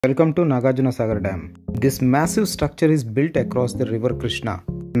Welcome to Nagarjuna Sagar Dam. This massive structure is built across the river Krishna.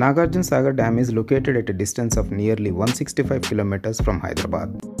 Nagarjuna Sagar Dam is located at a distance of nearly 165 kilometers from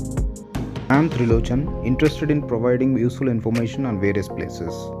Hyderabad. I am Trilochan, interested in providing useful information on various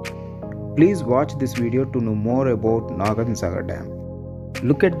places. Please watch this video to know more about Nagarjuna Sagar Dam.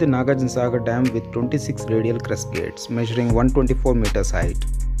 Look at the Nagarjuna Sagar Dam with 26 radial crest gates measuring 124 meters height.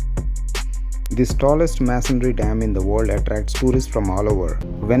 This tallest masonry dam in the world attracts tourists from all over,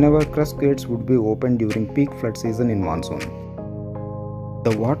 whenever crest gates would be opened during peak flood season in monsoon.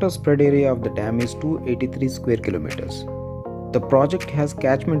 The water spread area of the dam is 283 square kilometers. The project has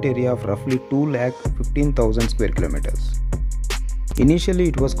catchment area of roughly 2,15,000 square kilometers. Initially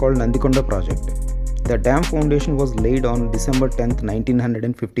it was called Nandikonda project. The dam foundation was laid on December 10,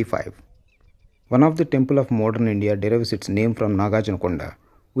 1955. One of the temple of modern India derives its name from Nagarjuna,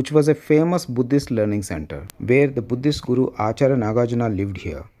 which was a famous Buddhist learning center, where the Buddhist guru Acharya Nagarjuna lived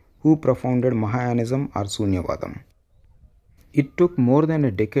here, who propounded Mahayanism or Sunyavadam. It took more than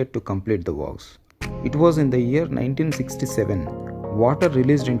a decade to complete the works. It was in the year 1967, water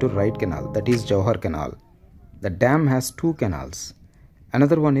released into right canal, that is Jawahar Canal. The dam has two canals.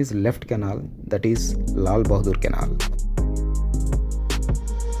 Another one is left canal, that is Lal Bahadur Canal.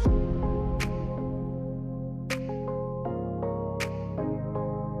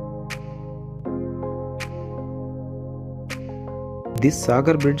 This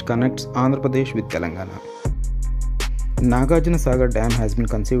Sagar Bridge connects Andhra Pradesh with Telangana. Nagarjuna Sagar Dam has been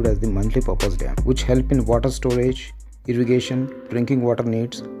conceived as the multi-purpose dam, which help in water storage, irrigation, drinking water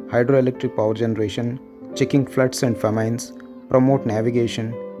needs, hydroelectric power generation, checking floods and famines, promote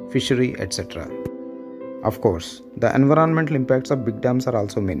navigation, fishery, etc. Of course, the environmental impacts of big dams are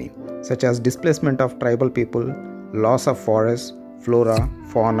also many, such as displacement of tribal people, loss of forests, flora,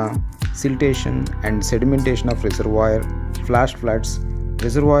 fauna, siltation and sedimentation of reservoir, flash floods,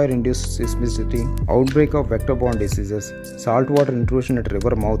 reservoir-induced seismicity, outbreak of vector-borne diseases, saltwater intrusion at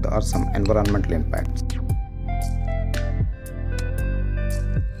river mouth are some environmental impacts.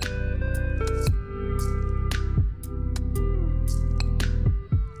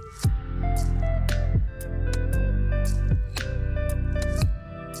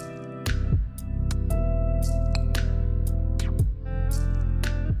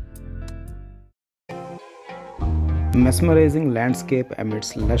 Mesmerizing landscape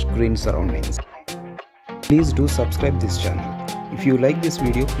amidst lush green surroundings. Please do subscribe this channel. If you like this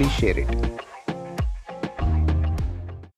video, please share it.